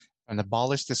From the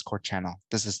Ballerz Discord channel,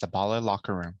 this is the Baller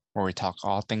Locker Room, where we talk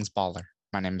all things baller.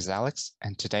 My name is Alex,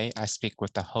 and today I speak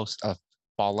with the host of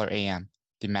Baller AM,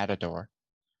 the Matador.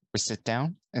 We sit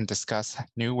down and discuss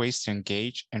new ways to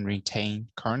engage and retain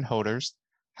current holders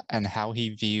and how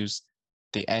he views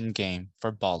the end game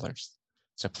for ballers.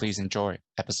 So please enjoy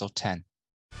episode 10.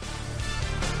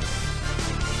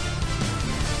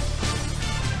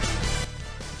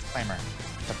 Disclaimer.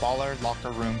 The Baller Locker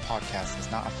Room podcast is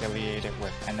not affiliated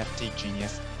with NFT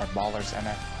Genius or Ballerz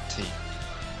NFT.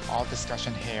 All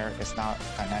discussion here is not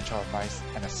financial advice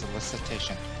and a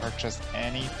solicitation to purchase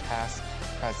any past,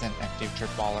 present, and future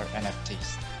Baller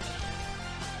NFTs.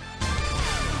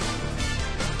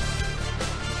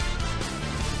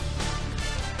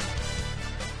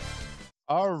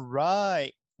 All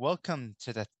right, welcome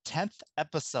to the 10th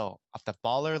episode of the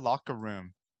Baller Locker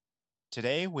Room.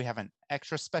 Today we have an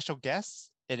extra special guest.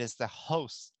 It is the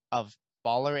host of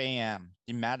Baller AM,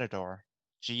 the Matador,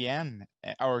 GM,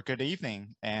 or good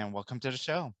evening, and welcome to the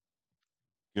show.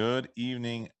 Good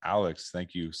evening, Alex.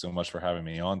 Thank you so much for having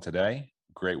me on today.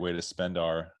 Great way to spend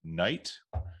our night,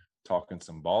 talking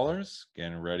some ballers,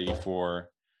 getting ready for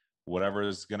whatever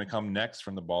is going to come next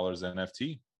from the Ballerz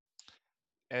NFT.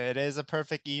 It is a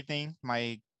perfect evening.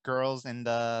 My girls in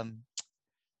the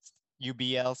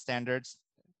UBL standards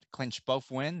clinched both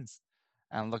wins.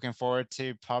 I'm looking forward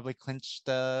to probably clinch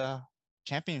the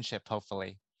championship,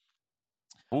 hopefully.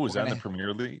 Oh, is that in the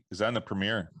Premier League? Is that in the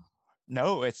Premier?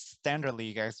 No, it's Standard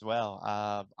League as well.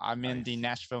 I'm in Nice. the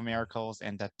Nashville Miracles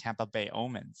and the Tampa Bay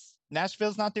Omens.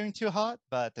 Nashville's not doing too hot,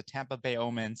 but the Tampa Bay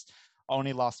Omens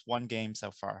only lost one game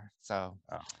so far. So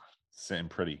sitting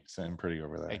pretty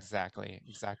over there. Exactly.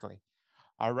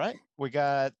 All right, we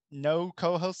got no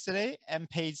co-host today.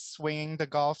 M-Page swinging the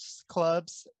golf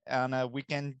clubs on a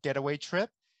weekend getaway trip,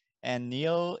 and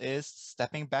Neil is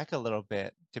stepping back a little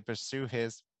bit to pursue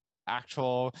his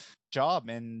actual job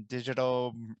in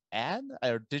digital ad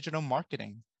or digital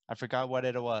marketing. I forgot what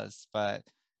it was, but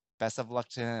best of luck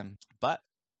to him. But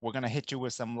we're gonna hit you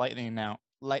with some lightning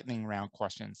round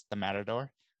questions. The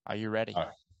Matador, are you ready?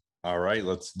 All right,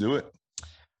 let's do it.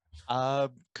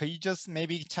 Could you just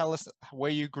maybe tell us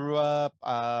where you grew up?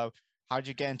 How'd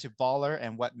you get into Baller,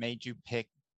 and what made you pick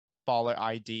Baller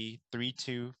ID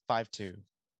 3252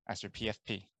 as your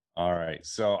PFP? All right,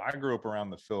 so I grew up around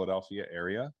the Philadelphia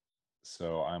area.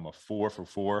 So I'm a 4 for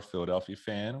 4 Philadelphia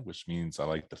fan, which means I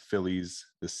like the Phillies,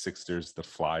 the Sixers, the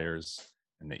Flyers,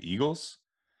 and the Eagles.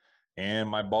 And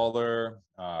my baller,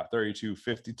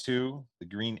 3252, the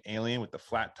green alien with the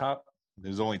flat top.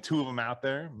 There's only two of them out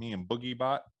there. Me and Boogie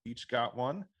Bot each got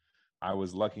one. I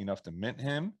was lucky enough to mint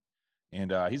him,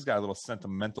 and he's got a little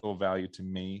sentimental value to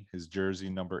me. His jersey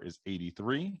number is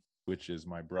 83, which is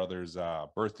my brother's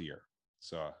birth year.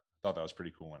 So I thought that was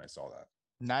pretty cool when I saw that.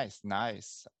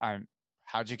 Nice.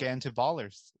 How'd you get into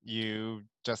Ballers? You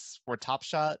just were Top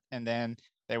Shot, and then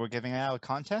they were giving out a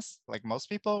contest like most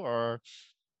people, or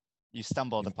you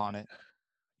stumbled upon it?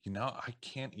 You know, I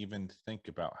can't even think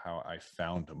about how I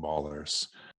found Ballerz.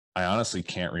 I honestly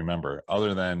can't remember,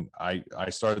 other than I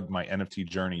started my NFT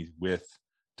journey with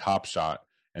Top Shot,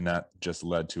 and that just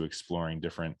led to exploring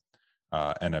different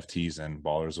NFTs, and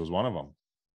Ballerz was one of them.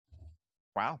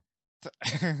 Wow.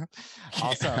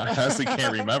 Awesome. I honestly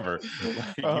can't remember.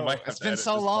 It's been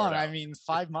so long. I mean,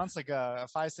 6 months ago.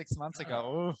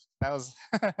 Ooh, that was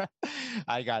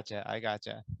I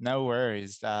gotcha. No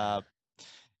worries.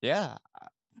 Yeah,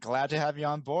 glad to have you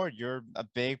on board. You're a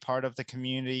big part of the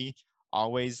community,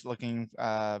 always looking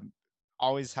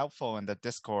always helpful in the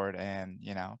Discord, and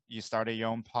you started your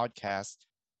own podcast.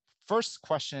 Our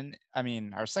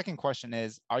second question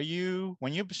is,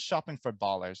 when you're shopping for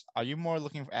Ballers, are you more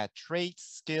looking at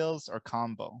traits, skills, or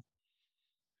combo?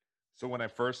 So when I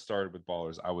first started with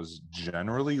Ballerz, I was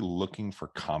generally looking for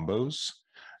combos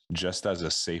just as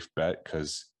a safe bet,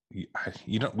 because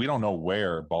we don't know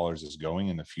where Ballerz is going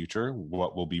in the future,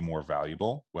 what will be more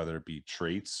valuable, whether it be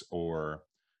traits or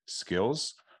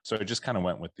skills. So I just kind of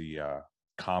went with the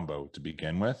combo to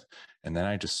begin with, and then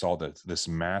I just saw this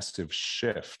massive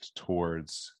shift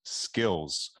towards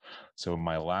skills. So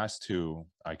my last two,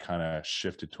 I kind of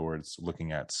shifted towards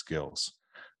looking at skills.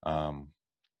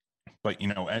 But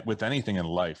with anything in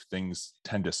life, things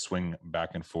tend to swing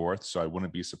back and forth. So I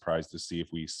wouldn't be surprised to see if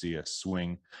we see a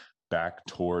swing back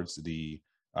towards the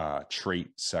trait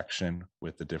section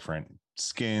with the different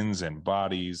skins and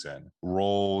bodies and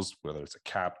roles, whether it's a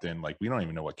captain. Like, we don't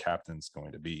even know what captain's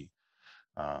going to be.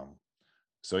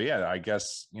 So yeah, I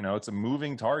guess, it's a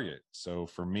moving target. So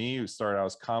for me, it started out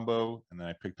as combo, and then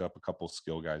I picked up a couple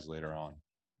skill guys later on.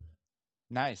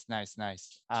 Nice.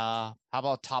 How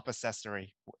about top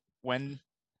accessory? When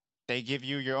they give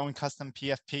you your own custom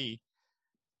PFP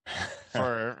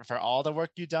for all the work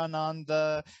you've done on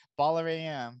the Baller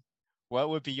AM, what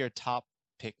would be your top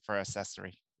pick for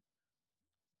accessory?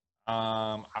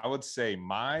 I would say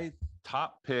my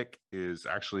top pick is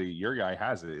actually your guy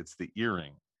has it. It's the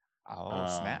earring. Oh,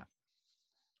 snap.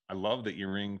 I love the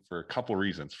earring for a couple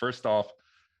reasons. First off,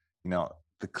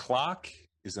 the clock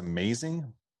is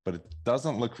amazing, but it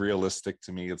doesn't look realistic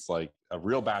to me. It's like a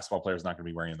real basketball player is not going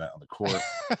to be wearing that on the court.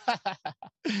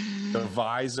 The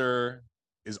visor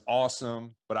is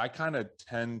awesome, but I kind of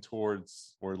tend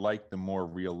towards or like the more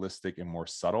realistic and more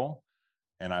subtle.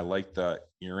 And I like the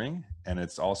earring, and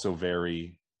it's also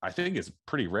I think it's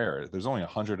pretty rare. There's only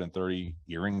 130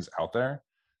 earrings out there.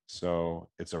 So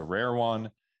it's a rare one.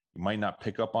 You might not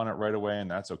pick up on it right away, and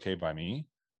that's okay by me.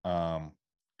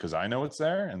 Because I know it's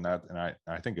there, and I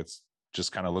think it's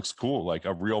just kind of looks cool. Like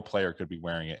a real player could be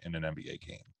wearing it in an NBA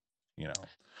game,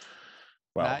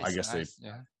 Well, Nice, I guess nice.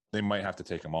 they might have to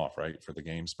take them off, right, for the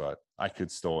games, but I could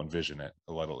still envision it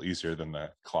a little easier than the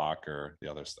clock or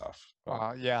the other stuff.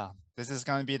 Yeah, this is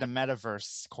going to be the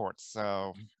metaverse court,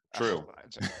 so true.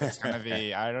 It's going to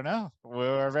be, I don't know. We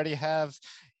already have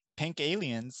pink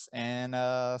aliens and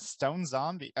stone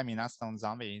zombie. I mean, not stone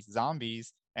zombies,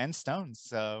 zombies and stones.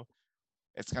 So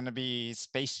it's going to be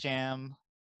Space Jam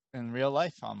in real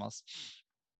life almost.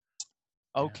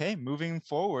 Okay, moving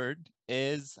forward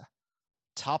is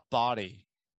top body.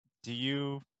 Do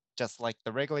you just like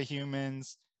the regular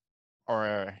humans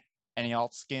or any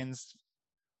alt skins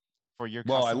for your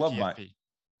custom I love PFP?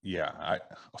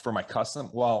 for my custom.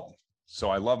 So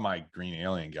I love my green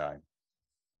alien guy,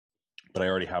 but I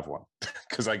already have one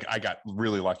because I got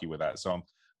really lucky with that. So I'm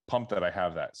pumped that I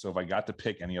have that. So if I got to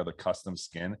pick any other custom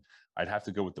skin, I'd have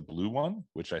to go with the blue one,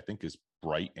 which I think is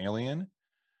Bright Alien.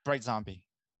 Bright Zombie.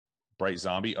 Bright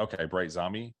Zombie. Okay, Bright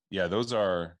Zombie. Yeah, those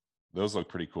look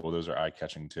pretty cool. Those are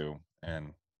eye-catching too.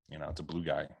 And it's a blue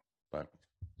guy, but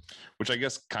which I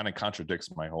guess kind of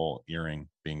contradicts my whole earring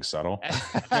being subtle.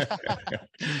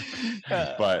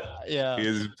 But yeah, it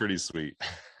is pretty sweet.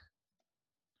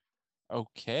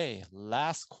 Okay,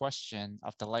 last question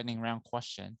of the lightning round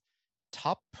question.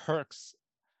 Top perks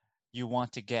you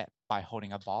want to get by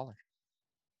holding a baller?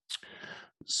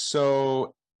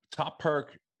 So top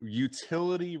perk,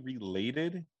 utility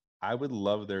related, I would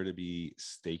love there to be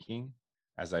staking,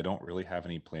 as I don't really have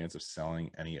any plans of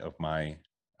selling any of my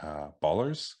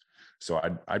ballers. So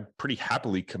I'd pretty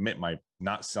happily commit my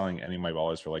not selling any of my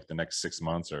ballers for like the next 6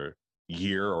 months or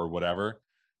year or whatever.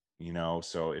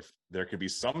 So if there could be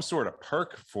some sort of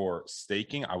perk for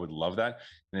staking, I would love that.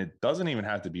 And it doesn't even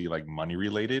have to be like money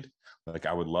related. Like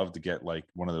I would love to get like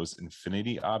one of those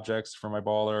infinity objects for my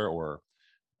baller, or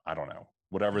I don't know,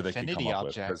 whatever Infinity they can come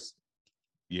object. up with.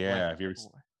 Yeah. Like,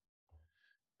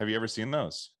 have you ever seen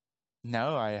those?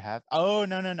 No, I have. Oh,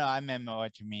 no. I meant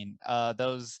what you mean.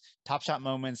 Those Top Shot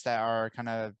moments that are kind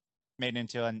of made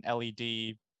into an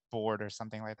LED board or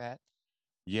something like that.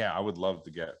 Yeah, I would love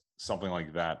to get something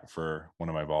like that for one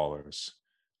of my ballers.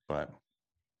 But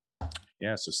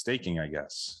yeah, so staking, I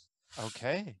guess.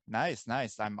 Okay, nice.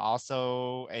 I'm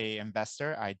also a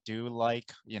investor. I do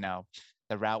like,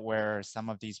 the route where some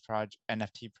of these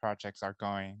NFT projects are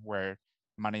going, where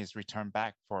money is returned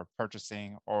back for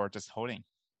purchasing or just holding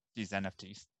these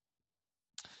NFTs.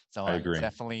 So I I'm agree.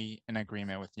 definitely in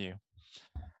agreement with you.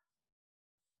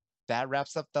 That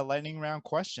wraps up the lightning round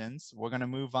questions. We're going to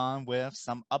move on with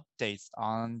some updates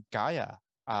on Gaia.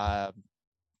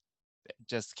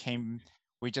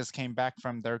 We just came back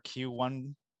from their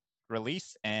Q1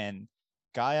 release, and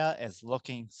Gaia is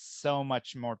looking so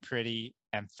much more pretty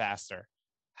and faster.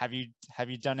 Have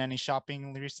you done any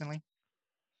shopping recently?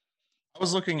 I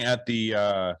was looking at the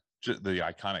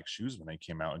iconic shoes when they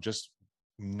came out, and just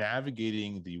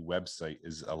navigating the website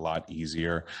is a lot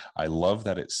easier. I love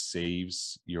that it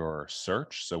saves your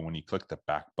search, so when you click the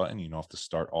back button, you don't have to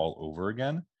start all over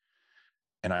again.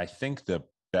 And I think the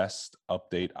best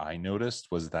update I noticed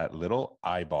was that little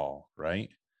eyeball,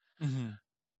 right? Mm-hmm.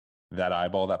 That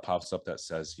eyeball that pops up that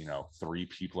says, 3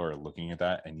 people are looking at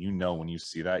that. And when you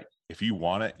see that, if you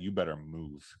want it, you better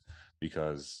move,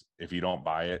 because if you don't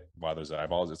buy it while there's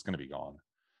eyeballs, it's going to be gone.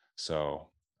 So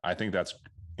I think that's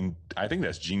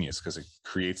genius, because it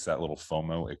creates that little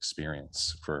FOMO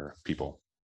experience for people.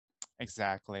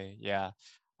 Exactly. Yeah.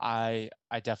 I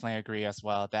definitely agree as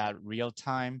well. That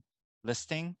real-time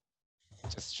listing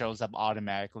just shows up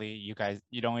automatically.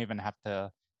 You don't even have to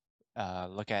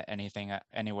look at anything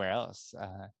anywhere else.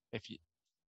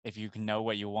 If you can know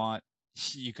what you want,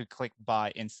 you could click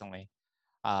buy instantly.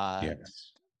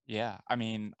 Yes. Yeah, I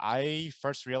mean, I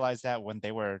first realized that when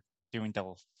they were doing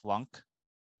the Flunk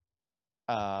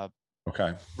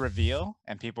Okay. reveal,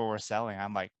 and people were selling.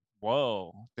 I'm like,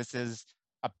 whoa, this is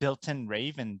a built-in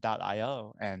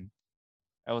Raven.io, and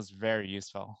it was very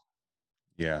useful.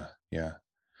 Yeah. Yeah.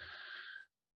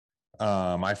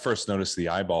 I first noticed the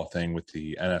eyeball thing with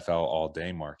the NFL all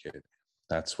day market.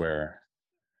 That's where,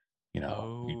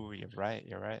 Oh, you're right.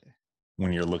 You're right.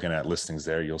 when you're looking at listings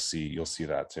there, you'll see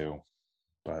that too.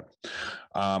 But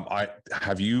I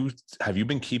have you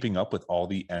been keeping up with all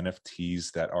the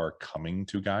NFTs that are coming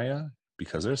to Gaia?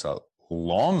 Because there's a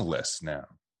long list now.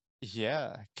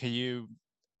 Yeah.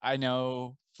 I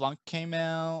know Flunk came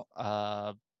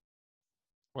out.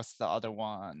 What's the other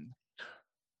one?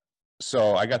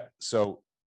 So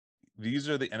these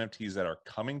are the NFTs that are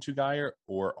coming to Gaia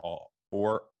or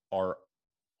are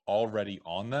already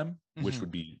on them, which Mm-hmm.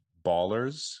 would be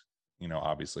Ballerz,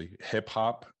 obviously, Hip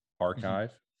Hop Mm-hmm.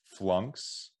 Archive,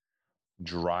 Flunks,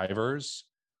 Drivers,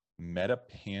 Meta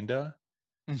Panda,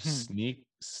 Mm-hmm.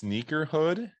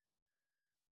 Sneakerhood,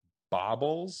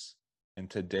 Bobbles, and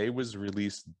today was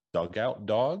released Dugout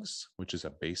Dogs, which is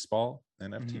a baseball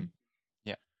NFT. Mm-hmm.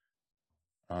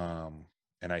 Yeah.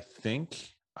 And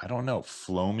I don't know,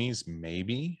 Flomies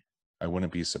maybe. I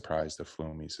wouldn't be surprised if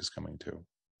Flomies is coming too.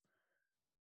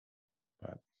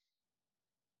 But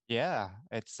Yeah,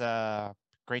 it's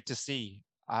great to see.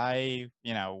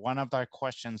 One of our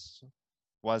questions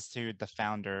was to the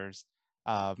founders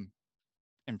um,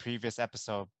 in previous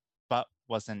episode, but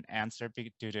wasn't answered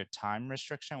due to time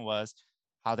restriction, was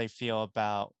how they feel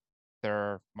about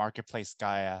their marketplace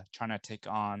Gaia trying to take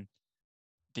on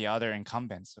the other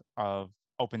incumbents of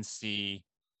OpenSea,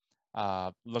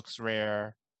 Looks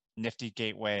Rare, Nifty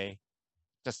Gateway,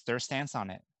 just their stance on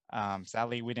it.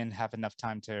 Sadly, we didn't have enough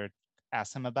time to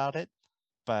ask him about it,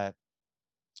 but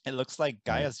it looks like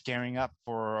right. Gaia's gearing up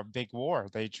for a big war.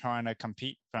 They're trying to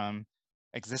compete from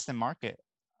existing market.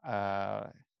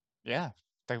 Yeah,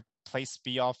 the place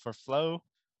be off for flow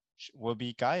will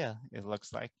be Gaia, it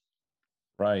looks like.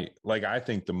 Right. Like I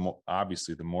think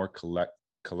obviously the more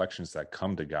collections that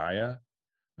come to Gaia,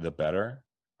 the better.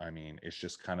 I mean, it's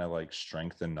just kind of like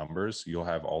strength in numbers. You'll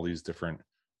have all these different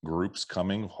groups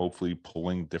coming, hopefully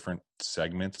pulling different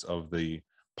segments of the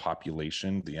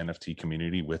population, the NFT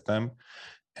community with them.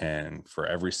 And for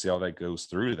every sale that goes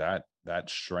through, that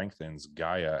strengthens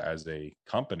Gaia as a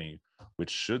company, which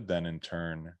should then in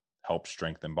turn help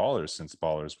strengthen Ballerz, since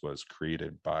Ballerz was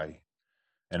created by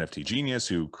NFT Genius,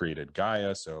 who created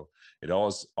Gaia. So it all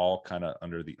is all kind of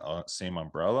under the same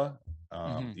umbrella,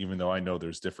 even though I know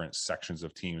there's different sections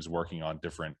of teams working on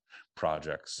different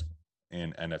projects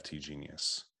in NFT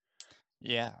Genius.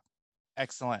 Yeah,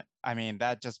 excellent. I mean,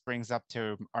 that just brings up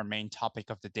to our main topic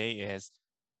of the day is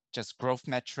just growth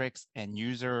metrics and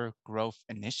user growth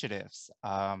initiatives.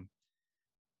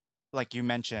 Like you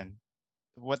mentioned,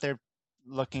 what they're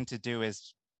looking to do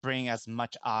is bring as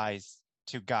much eyes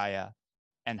to Gaia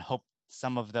and hope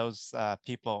some of those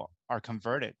people are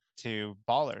converted to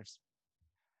Ballerz.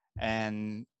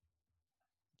 And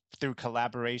through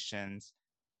collaborations,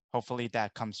 hopefully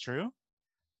that comes true.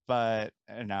 But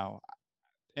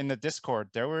in the Discord,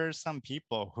 there were some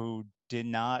people who did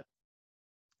not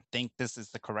think this is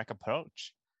the correct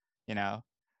approach. You know,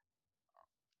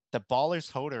 the Ballerz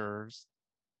holders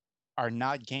are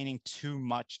not gaining too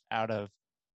much out of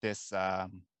this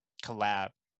collab,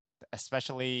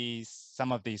 especially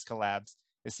some of these collabs.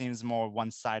 It seems more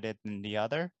one-sided than the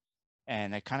other,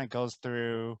 and it kind of goes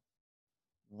through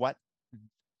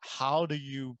how do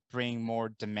you bring more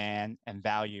demand and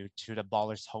value to the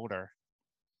Ballerz holder?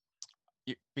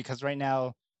 Because right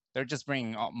now they're just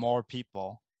bringing more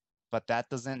people, but that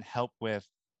doesn't help with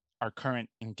our current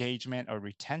engagement or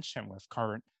retention with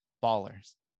current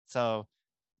Ballerz. So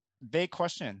big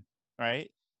question, right?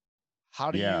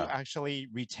 How do you Yeah. actually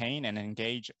retain and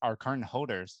engage our current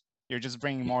holders? You're just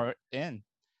bringing more in,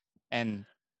 and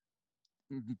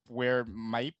where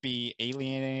might be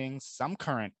alienating some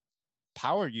current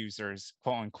power users,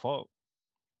 quote unquote.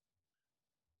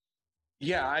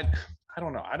 Yeah, I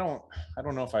don't know. I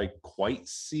don't know if I quite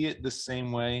see it the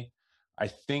same way. I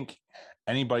think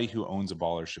anybody who owns a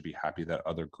baller should be happy that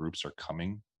other groups are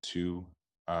coming to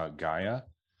Gaia.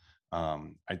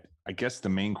 I guess the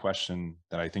main question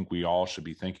that I think we all should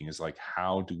be thinking is like,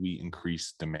 how do we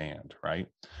increase demand, right?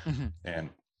 Mm-hmm. And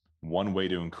one way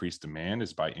to increase demand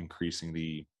is by increasing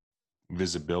the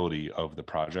visibility of the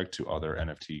project to other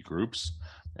NFT groups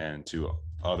and to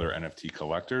other NFT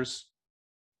collectors.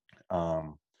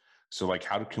 So like,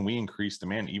 how can we increase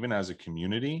demand even as a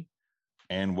community?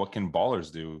 And what can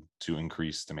Ballerz do to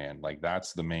increase demand? Like,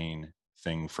 that's the main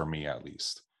thing for me, at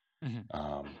least.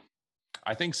 Mm-hmm.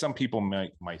 I think some people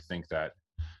might think that,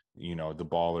 the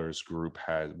Ballerz group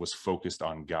was focused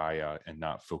on Gaia and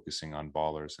not focusing on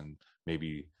Ballerz, and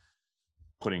maybe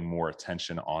putting more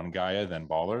attention on Gaia than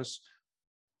Ballerz.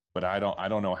 But I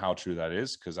don't know how true that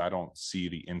is, because I don't see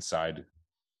the inside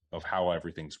of how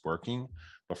everything's working.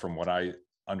 But from what I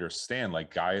understand,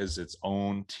 like, Gaia is its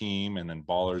own team, and then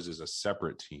Ballerz is a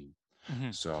separate team.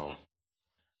 Mm-hmm. So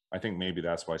I think maybe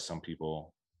that's why some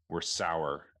people were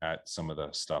sour at some of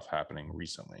the stuff happening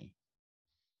recently.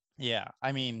 Yeah,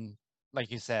 I mean,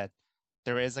 like you said,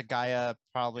 there is a Gaia,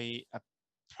 probably a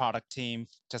product team,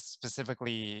 just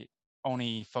specifically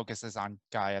only focuses on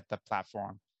Gaia, the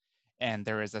platform. And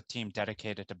there is a team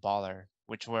dedicated to Baller,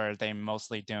 which were they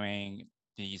mostly doing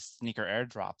these sneaker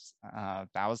airdrops.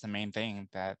 That was the main thing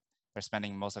that they're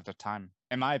spending most of the time.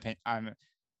 In my opinion, I'm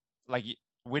like,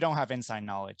 we don't have inside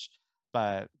knowledge,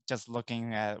 but just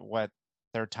looking at what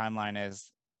their timeline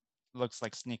is, looks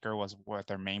like sneaker was what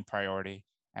their main priority,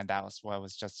 and that was what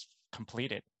was just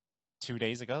completed 2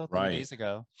 days ago, 3 Right. days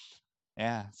ago.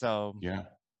 Yeah. So Yeah.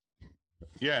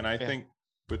 And I think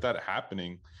with that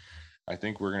happening, I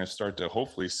think we're going to start to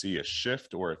hopefully see a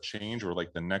shift or a change, or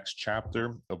like the next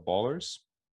chapter of Ballerz.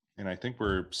 And I think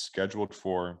we're scheduled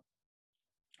for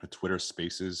a Twitter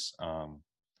Spaces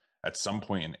at some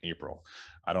point in April.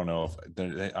 I don't know if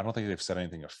I don't think they've said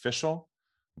anything official,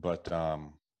 but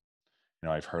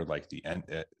I've heard like the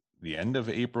end of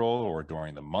April or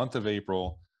during the month of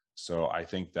April. So I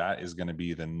think that is going to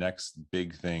be the next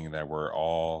big thing that we're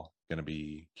all going to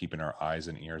be keeping our eyes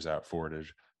and ears out for,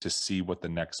 to see what the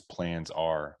next plans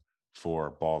are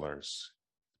for Ballerz,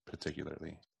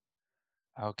 particularly.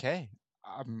 Okay.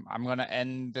 I'm going to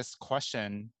end this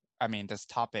this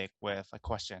topic with a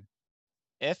question.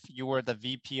 If you were the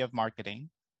VP of marketing,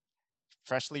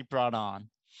 freshly brought on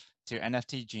to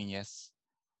NFT Genius,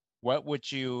 what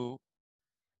would you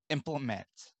implement?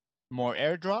 More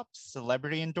airdrops,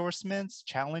 celebrity endorsements,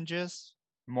 challenges,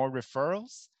 more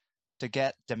referrals to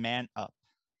get demand up?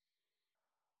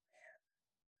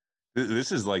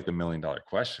 This is like the $1 million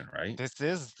question, right? This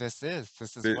is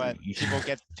what people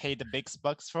get paid the big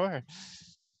bucks for.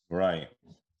 Right.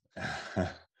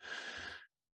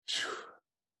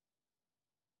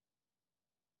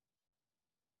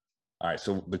 All right.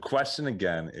 So the question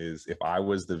again is, if I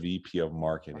was the VP of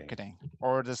marketing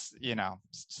or this,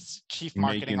 chief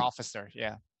marketing officer.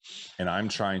 Yeah. And I'm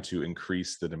trying to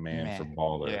increase the demand for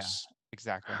Ballerz. Yeah,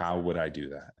 exactly. How would I do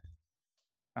that?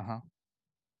 Uh-huh.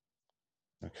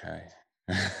 Okay.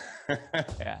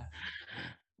 Yeah.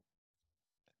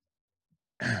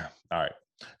 All right.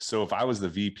 So if I was the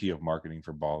VP of marketing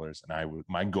for Ballerz, and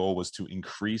my goal was to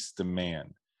increase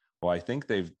demand, well, I think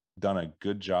they've done a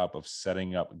good job of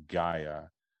setting up Gaia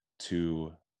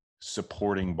to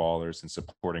supporting Ballerz and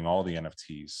supporting all the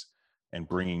NFTs and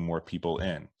bringing more people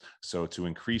in. So to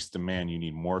increase demand, you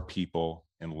need more people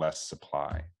and less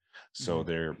supply. So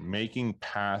they're making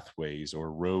pathways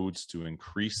or roads to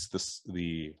increase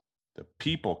the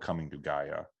people coming to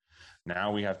Gaia.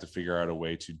 Now we have to figure out a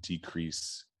way to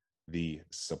decrease the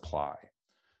supply.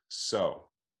 So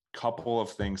a couple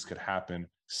of things could happen.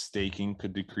 Staking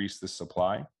could decrease the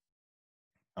supply.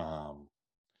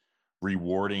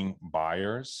 Rewarding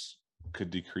buyers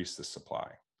could decrease the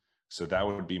supply. So that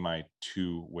would be my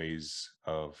two ways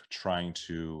of trying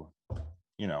to,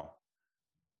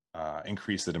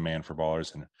 increase the demand for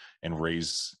Ballerz and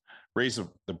raise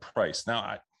the price.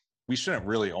 Now, we shouldn't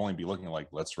really only be looking like,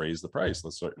 let's raise the price.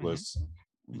 Let's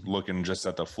looking just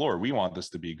at the floor. We want this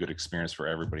to be a good experience for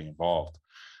everybody involved.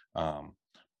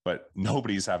 But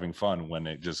nobody's having fun when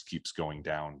it just keeps going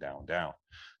down, down, down.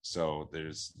 So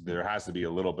there has to be a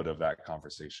little bit of that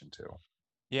conversation too.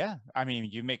 Yeah, I mean,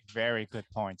 you make very good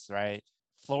points, right?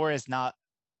 Floor is not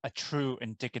a true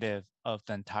indicative of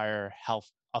the entire health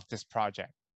of this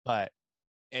project, but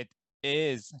it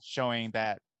is showing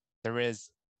that there is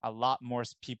a lot more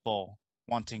people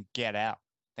wanting to get out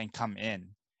than come in.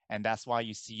 And that's why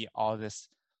you see all this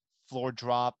floor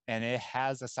drop, and it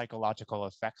has a psychological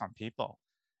effect on people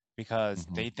because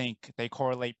they think they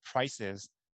correlate prices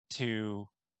to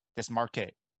this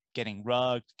market getting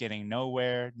rugged, getting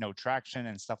nowhere, no traction,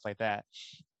 and stuff like that.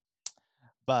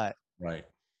 But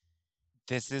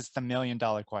this is the $1 million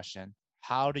question.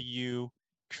 How do you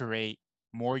create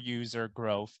more user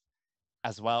growth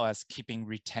as well as keeping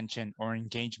retention or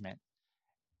engagement?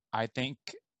 I think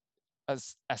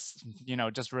as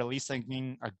just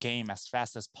releasing a game as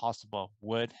fast as possible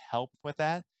would help with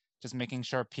that. Just making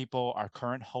sure people, our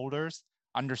current holders,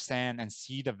 understand and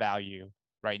see the value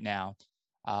right now.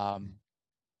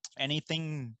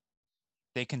 Anything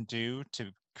they can do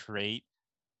to create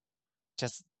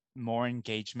just more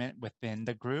engagement within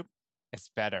the group is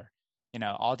better.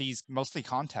 all these mostly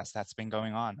contests that's been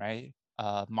going on, right?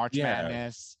 March Yeah.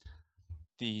 Madness,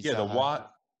 these Yeah,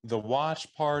 the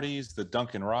watch parties, the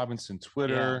Duncan Robinson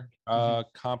Twitter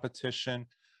competition.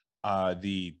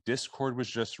 The Discord was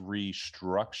just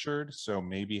restructured, so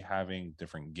maybe having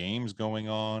different games going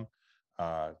on,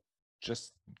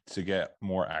 just to get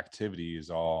more activity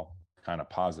is all kind of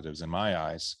positives in my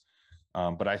eyes.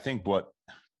 But I think what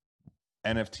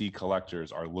NFT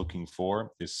collectors are looking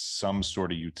for is some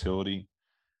sort of utility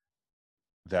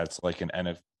that's like an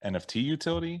NFT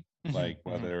utility, like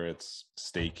whether it's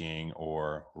staking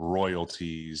or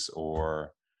royalties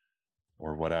or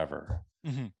whatever.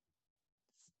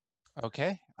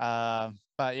 Okay.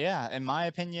 But yeah, in my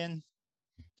opinion,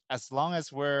 as long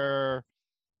as we're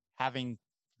having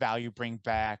value bring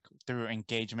back through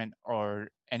engagement or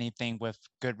anything with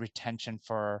good retention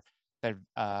for the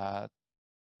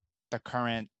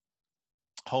current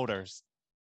holders,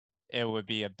 it would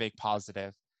be a big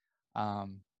positive.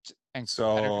 And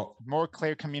So more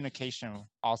clear communication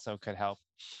also could help,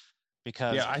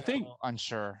 because yeah, I think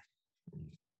unsure.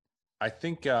 I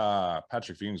think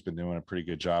Patrick Ewing's been doing a pretty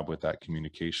good job with that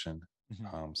communication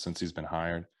since he's been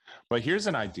hired. But here's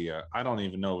an idea. I don't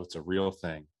even know if it's a real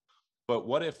thing. But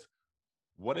what if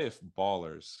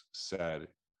Ballerz said,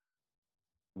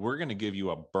 we're going to give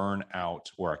you a burnout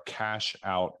or a cash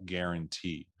out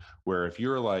guarantee, where if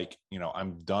you're like,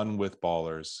 I'm done with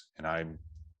Ballerz and I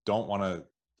don't want to,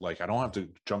 I don't have to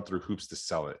jump through hoops to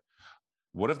sell it.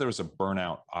 What if there was a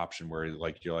burnout option where you're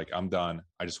like, I'm done,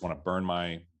 I just want to burn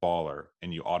my baller,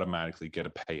 and you automatically get a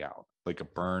payout, like a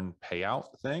burn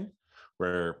payout thing,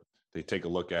 where they take a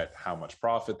look at how much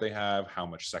profit they have, how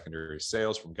much secondary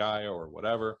sales from Gaia or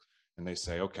whatever, and they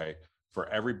say, okay, for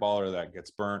every baller that gets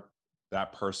burnt,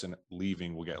 that person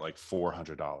leaving will get like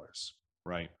 $400,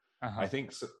 right? I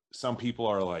think some people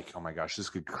are like, oh my gosh, this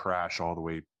could crash all the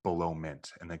way below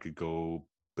mint and they could go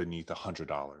beneath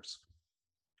 $100.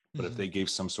 But if they gave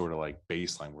some sort of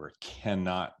baseline where it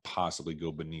cannot possibly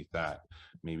go beneath that,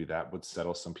 maybe that would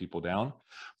settle some people down.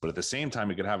 But at the same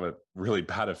time, it could have a really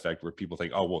bad effect where people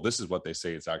think, oh, well, this is what they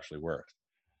say it's actually worth.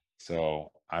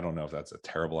 So I don't know if that's a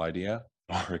terrible idea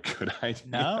or a good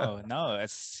idea. No,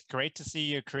 it's great to see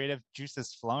your creative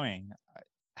juices flowing.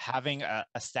 Having an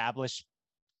established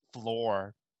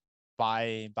floor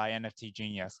by NFT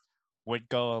Genius would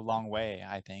go a long way,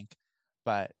 I think.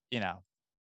 But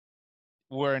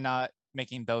we're not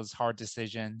making those hard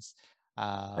decisions.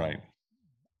 Right.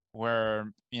 We're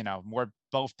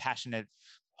both passionate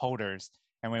holders,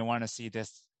 and we want to see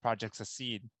this project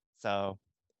succeed. So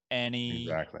any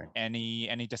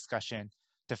discussion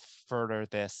to further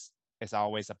this is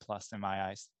always a plus in my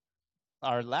eyes.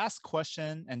 Our last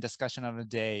question and discussion of the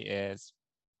day is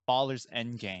Ballerz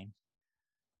Endgame.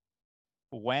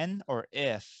 When or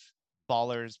if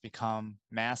Ballerz become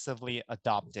massively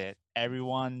adopted,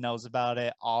 everyone knows about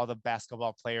it, all the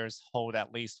basketball players hold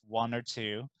at least one or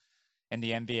two in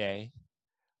the NBA,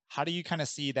 how do you kind of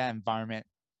see that environment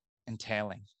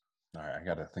entailing? All right, I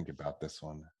got to think about this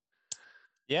one.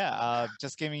 Yeah,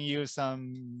 just giving you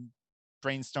some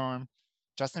brainstorm.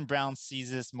 Justin Brown sees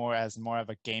this more as more of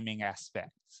a gaming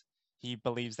aspect. He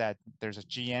believes that there's a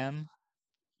GM,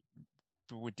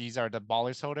 these are the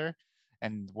Ballerz holder,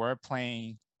 and we're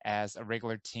playing as a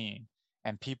regular team.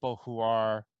 And people who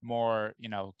are more,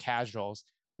 casuals,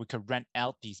 we could rent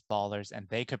out these Ballerz and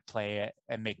they could play it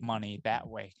and make money that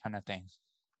way, kind of thing.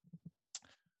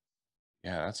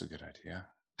 Yeah, that's a good idea.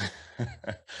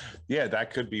 Yeah,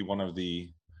 that could be one of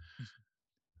the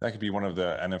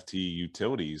NFT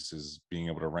utilities, is being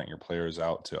able to rent your players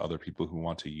out to other people who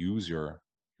want to use your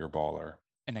baller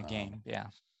in a game. Yeah.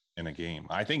 In a game.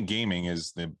 I think gaming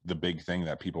is the big thing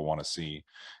that people want to see.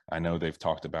 I know they've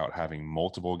talked about having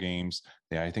multiple games.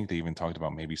 I think they even talked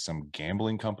about maybe some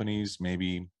gambling companies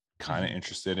maybe kind of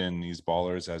interested in these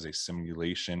Ballerz as a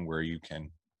simulation where you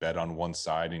can bet on one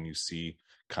side and you see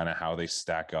kind of how they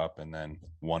stack up, and then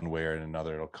one way or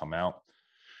another it'll come out.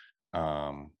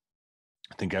 I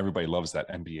think everybody loves that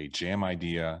NBA Jam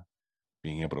idea,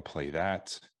 being able to play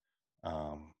that.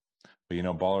 But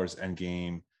Ballerz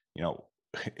Endgame,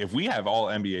 if we have all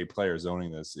NBA players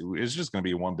owning this, it's just going to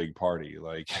be one big party.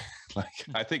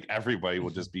 I think everybody will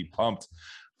just be pumped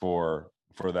for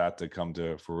that to come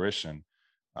to fruition.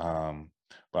 But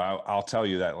I'll tell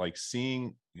you that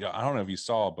seeing, I don't know if you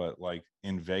saw, but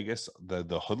in Vegas,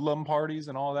 the hoodlum parties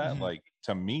and all that,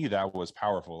 to me, that was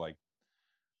powerful. Like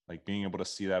being able to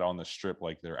see that on the strip,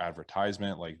 their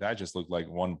advertisement, that just looked like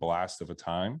one blast of a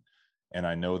time. And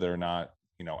I know they're not,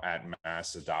 at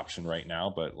mass adoption right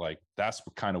now, but that's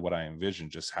kind of what I envision,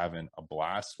 just having a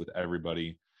blast with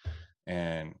everybody.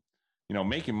 And,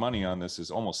 making money on this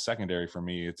is almost secondary for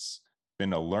me. It's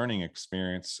been a learning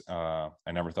experience. I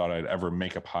never thought I'd ever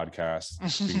make a podcast.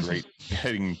 It's been great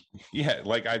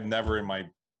like I've never in my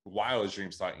wildest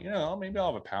dreams thought, maybe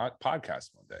I'll have a podcast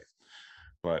one day.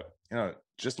 But,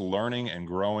 just learning and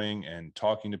growing and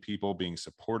talking to people, being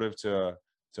supportive to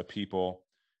people.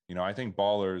 I think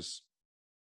Ballerz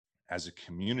as a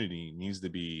community needs to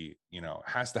be,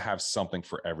 has to have something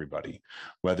for everybody,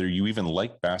 whether you even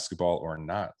like basketball or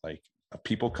not. Like,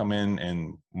 people come in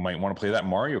and might want to play that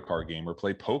Mario Kart game or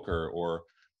play poker, or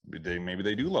maybe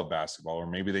they do love basketball, or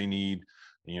maybe they need,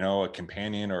 a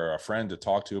companion or a friend to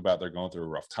talk to about they're going through a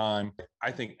rough time.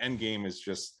 I think Endgame is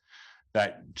just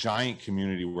that giant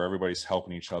community where everybody's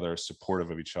helping each other,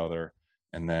 supportive of each other.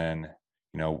 And then,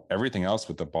 everything else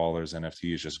with the Ballerz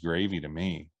NFT is just gravy to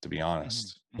me, to be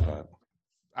honest. But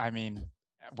I mean,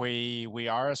 we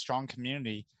are a strong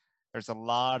community. There's a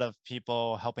lot of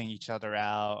people helping each other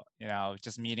out,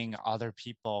 just meeting other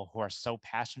people who are so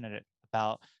passionate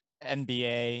about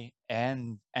NBA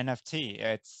and NFT.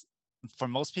 It's, for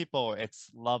most people, it's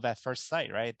love at first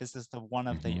sight, right? This is the one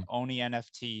of the only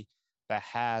NFT that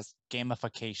has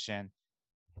gamification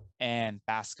and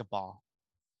basketball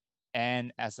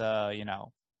and as a,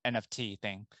 NFT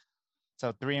thing.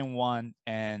 So 3-in-1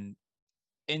 and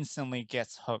instantly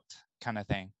gets hooked kind of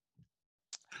thing.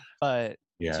 But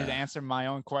to answer my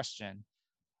own question,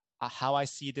 how I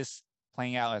see this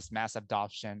playing out as mass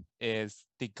adoption is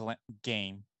the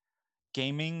game.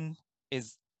 Gaming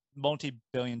is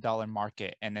multi-billion-dollar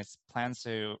market, and its plans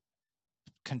to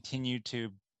continue to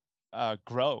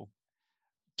grow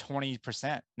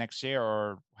 20% next year,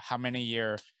 or how many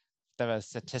year the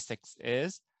statistics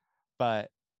is. But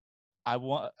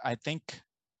I think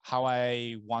how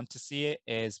I want to see it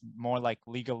is more like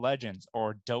League of Legends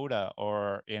or Dota,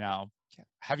 or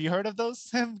have you heard of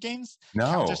those games? No.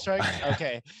 Counter-Strike?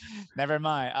 Okay, never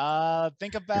mind.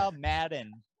 Think about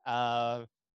Madden.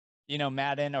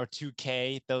 Madden or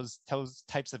 2K, those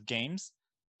types of games.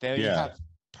 They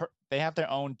have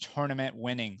their own tournament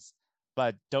winnings.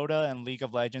 But Dota and League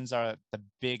of Legends are the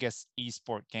biggest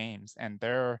esport games, and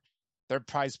their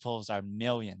prize pools are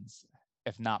millions,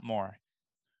 if not more.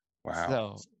 Wow.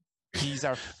 So these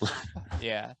are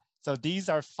So these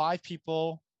are 5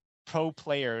 people, pro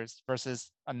players,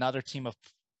 versus another team of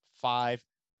 5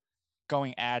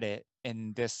 going at it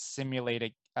in this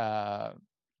simulated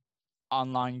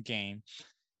online game,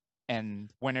 and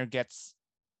winner gets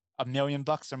 $1 million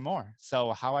or more.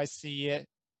 So how I see it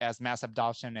as mass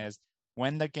adoption is,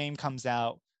 when the game comes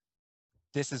out,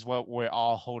 this is what we're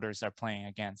all holders are playing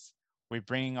against. We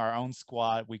bring our own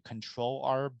squad. We control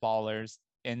our ballers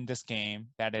in this game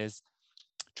that is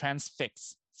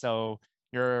transfixed. So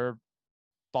your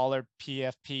baller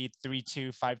PFP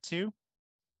 3252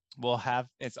 will have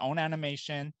its own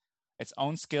animation, its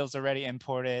own skills already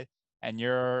imported, and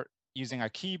you're using a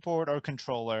keyboard or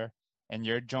controller, and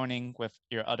you're joining with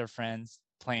your other friends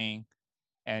playing,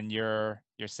 and you're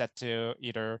set to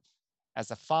either as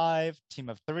a 5, team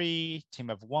of 3, team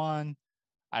of 1,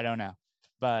 I don't know,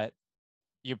 but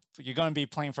you're going to be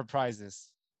playing for prizes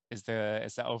is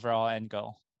the overall end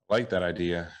goal. I like that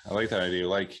idea.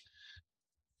 Like,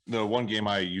 the one game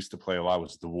I used to play a lot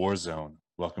was the Warzone.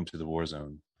 Welcome to the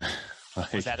Warzone.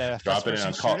 Like, was that a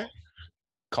first-person shooter?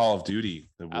 Call of Duty,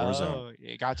 the Warzone.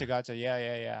 Oh, gotcha.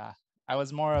 Yeah. I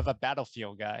was more of a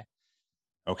Battlefield guy.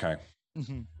 Okay.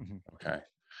 Okay.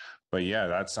 But yeah,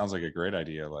 that sounds like a great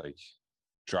idea. Like,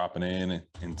 dropping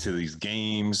into these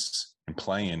games and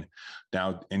playing.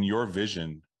 Now, in your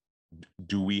vision,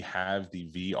 do we have the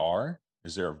VR?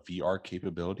 Is there a VR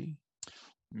capability?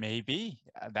 Maybe.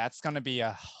 That's going to be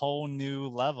a whole new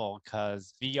level,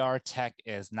 because VR tech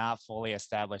is not fully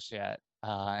established yet.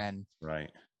 And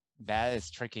right, that is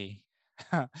tricky.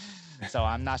 So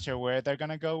I'm not sure where they're going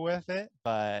to go with it,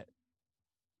 but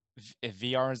if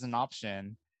VR is an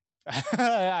option,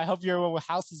 I hope your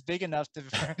house is big enough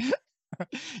to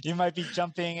you might be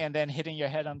jumping and then hitting your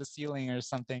head on the ceiling or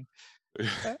something.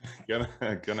 gonna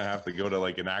have to go to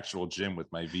like an actual gym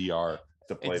with my VR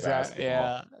to play basketball.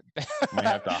 Yeah. Might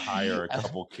have to hire a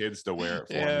couple kids to wear it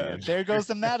for me. There goes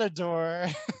the Matador.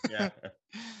 Yeah.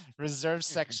 Reserve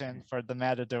section for the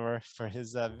Matador for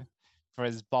his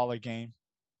baller game.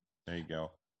 There you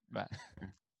go. But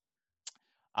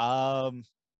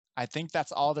I think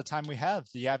that's all the time we have.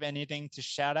 Do you have anything to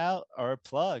shout out or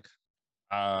plug?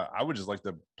 I would just like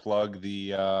to plug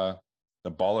the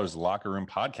Ballerz Locker Room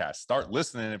podcast. Start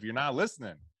listening if you're not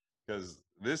listening, because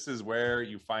this is where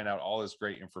you find out all this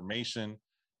great information.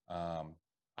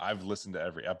 I've listened to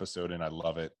every episode and I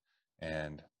love it.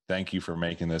 And thank you for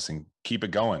making this, and keep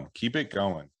it going. Keep it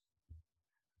going.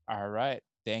 All right.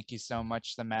 Thank you so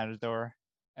much, the Matador.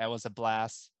 That was a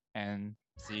blast. And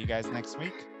see you guys next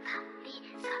week.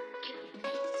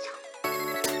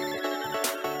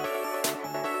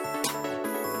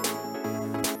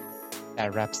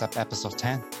 That wraps up episode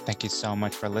 10. Thank you so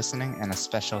much for listening, and a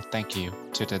special thank you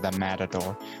to the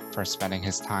Matador for spending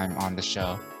his time on the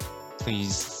show.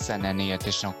 Please send any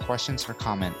additional questions or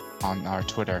comment on our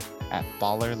Twitter at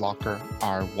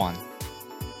BallerLockerR1.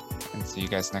 And see you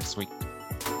guys next week.